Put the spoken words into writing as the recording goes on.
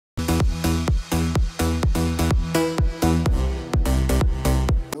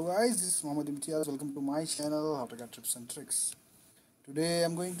guys, this is Mohammed Imtiaz. Welcome to my channel AutoCAD Tips and Tricks. Today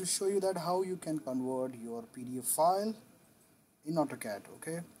I'm going to show you that how you can convert your PDF file in AutoCAD.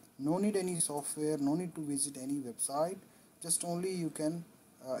 Okay, no need any software, no need to visit any website, just only you can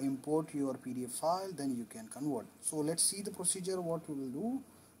import your PDF file, then you can convert. So let's see the procedure what we will do.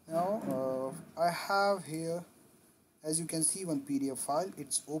 Now I have here, as you can see, one PDF file.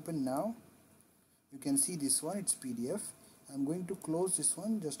 It's open now. You can see this one, it's PDF. I'm going to close this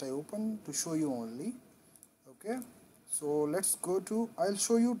one, just I open to show you only. Okay, so let's go to, I'll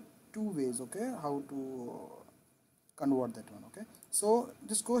show you two ways, okay, how to convert that one. Okay, so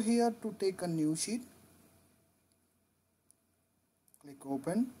just go here to take a new sheet, click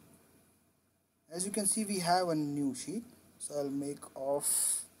open. As you can see, we have a new sheet, so I'll make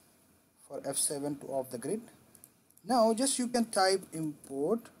off for F7 to off the grid. Now just you can type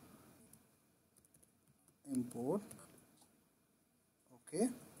import, okay,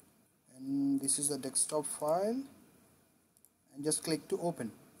 and this is the desktop file, and just click to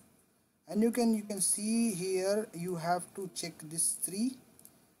open. And you can see here you have to check these three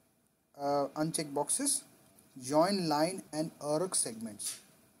unchecked boxes: join line and arc segments.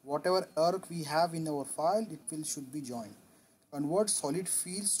 Whatever arc we have in our file, it should be joined. Convert solid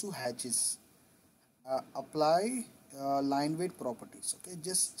fields to hatches. Apply line weight properties. Okay,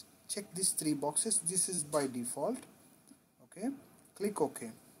 just check these three boxes. This is by default. Okay, click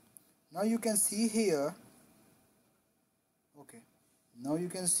OK. Now you can see here, okay, now you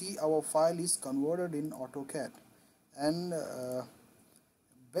can see our file is converted in AutoCAD, and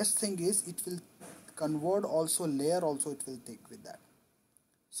best thing is it will convert also layer also, it will take with that.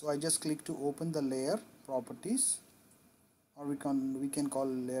 So I just click to open the layer properties, or we can call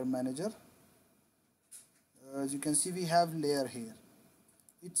layer manager. As you can see, we have layer here.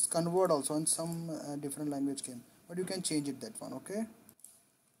 It's convert also, and some different language came, but you can change it that one. Okay,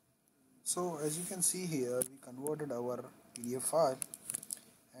 so as you can see here, we converted our PDF file,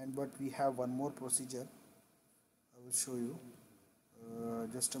 and but we have one more procedure. I will show you.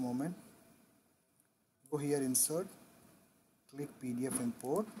 Just a moment. Go here, insert, click PDF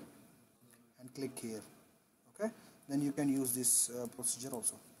import, and click here. Okay, then you can use this procedure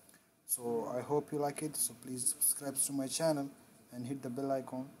also. So I hope you like it. So please subscribe to my channel and hit the bell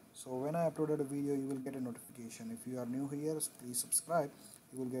icon, so when I uploaded a video you will get a notification. If you are new here, so please subscribe.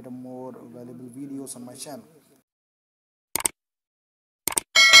 You will get a more valuable videos on my channel.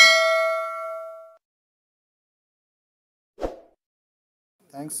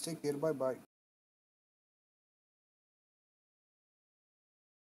 Thanks, take care, bye bye.